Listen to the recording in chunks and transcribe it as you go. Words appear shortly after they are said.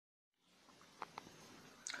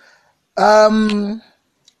Una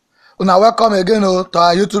welcome again to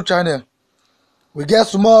our YouTube channel. We get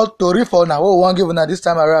small story for now. What we want give una this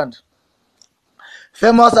time around.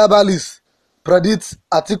 Famous herbalist predicts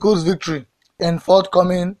Atiku'S victory in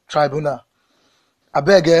Forthcoming Tribunal. I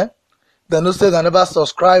beg, they no say they never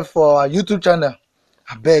subscribe for our YouTube channel.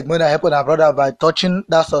 I beg, when I help our brother by touching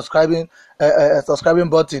that subscribing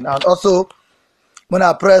button, and also when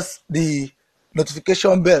I press the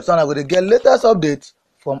notification bell, so I'm going to get latest updates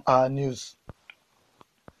from our news.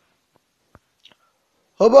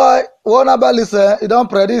 Oh boy, one herbalist he don't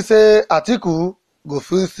predict say Atiku go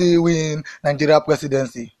fit win Nigeria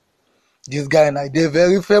presidency. This guy na dey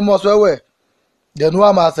very famous well. They know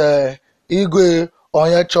him as Igwe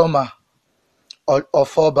Onyechoma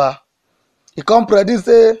of Oba. He come predict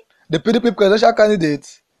say the PDP presidential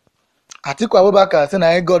candidate Atiku Abubakar say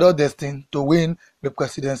na he got all destined to win the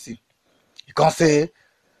presidency. He come say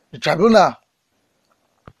the tribunal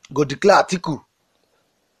go declare Atiku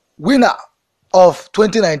winner of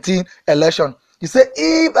 2019 election. He say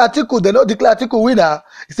if Atiku they not declare Atiku winner,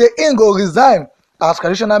 he say he go resign as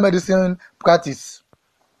traditional medicine practice.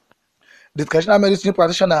 The traditional medicine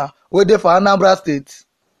practitioner wey dey for Anambra State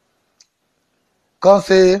come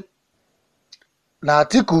say na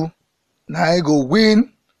Atiku na he go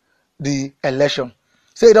win the election.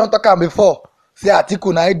 Say he don talk am before. Say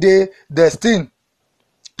Atiku na he dey destined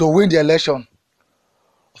to win the election.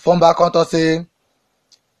 From back on to say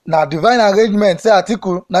na divine arrangement say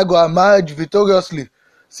Atiku na go emerge victoriously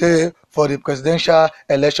say for the presidential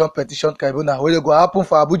election petition tribunal wey go happen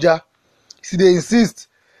for Abuja. See they insist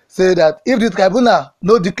say that if the tribunal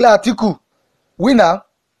no declare Atiku winner,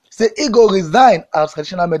 say he go resign as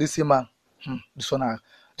traditional medicine man. This one are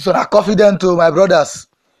confident to my brothers.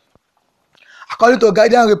 According to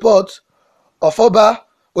Guardian report of Oba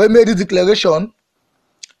wey made this declaration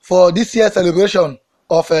for this year's celebration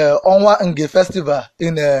of Onwa Nge Festival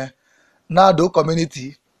in Nado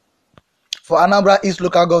community for Anambra East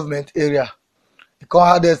local government area. He come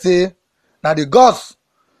out there say, now the gods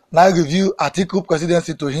now review Atiku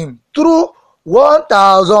presidency to him through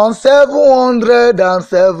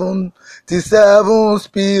 1,777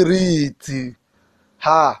 spirit.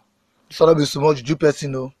 Ha! So not be so much juju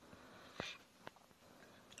person, no.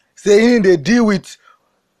 Saying they deal with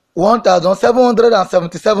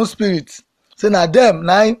 1,777 spirits. Say na them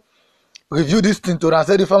now review this thing to and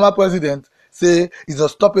say the former president say is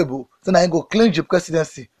unstoppable. So now he go clinch the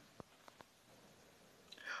presidency.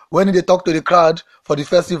 When they talk to the crowd for the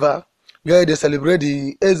festival where they celebrate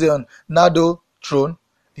the Ezeon Nado throne,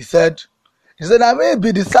 he said I may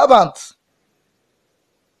be the servant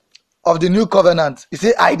of the new covenant. He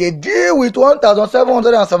said I dey deal with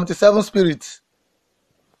 1,777 spirits.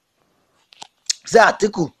 Say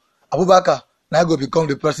Atiku Abubakar now go become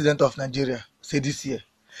the president of Nigeria. Say this year.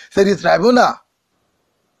 Say the tribunal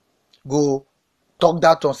go talk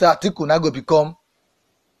that one. Say Atiku now go become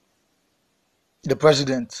the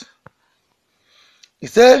president. He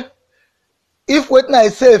say if waiting I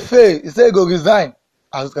say fail, he say he go resign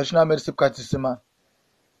as a traditional medicine practice man.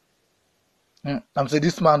 I'm saying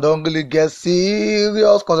this man don't really get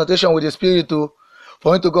serious consultation with the spirit to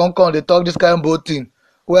for him to come they talk this kind of both thing.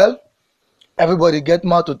 Well, everybody get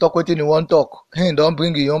mouth to talk wetin he wan talk. He don't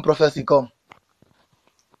bring his own prophecy come.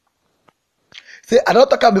 Say I don't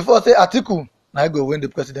talk am before. Say Atiku now go win the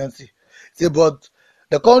presidency. Say but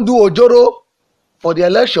they can't do ojoro for the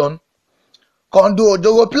election. Can't do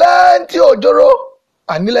ojoro plenty ojoro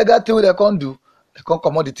and illegal thing they can't do. They can't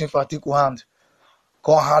come out the thing for Atiku hand.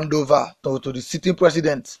 Can't hand over to the sitting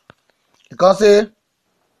president. He can't say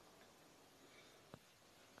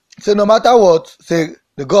no matter what. Say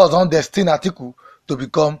the gods don't destine Atiku to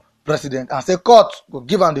become president and say court will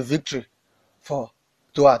give him the victory to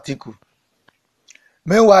Atiku.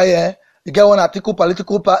 Meanwhile, you get one Atiku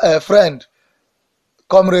political friend,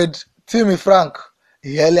 comrade Timmy Frank.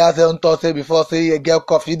 He earlier said on Thursday before say he get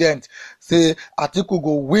confident, say Atiku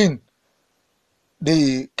go win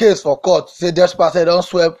the case for court. Say despite say don't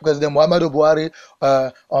swear President Muhammadu Buhari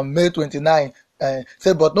on May 29.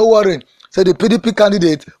 Say but no worry, say the PDP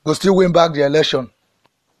candidate go still win back the election.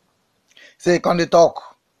 Say can they talk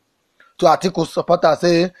to Atiku supporter?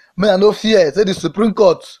 Say me I no fear. Say the Supreme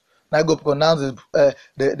Court now go pronounce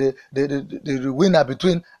the winner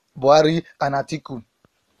between Buhari and Atiku.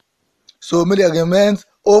 So many arguments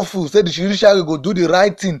hopeful. Say the judiciary go do the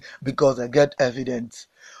right thing because they get evidence.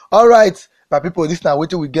 All right, my people, this now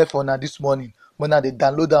what we get for now this morning. When they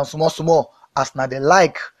download them small as now they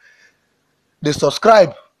like, they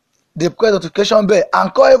subscribe, they press notification bell,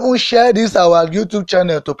 and can even share this our YouTube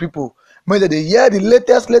channel to people. Maybe they hear the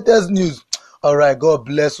latest news. All right, God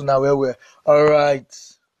bless you now. Well. All right.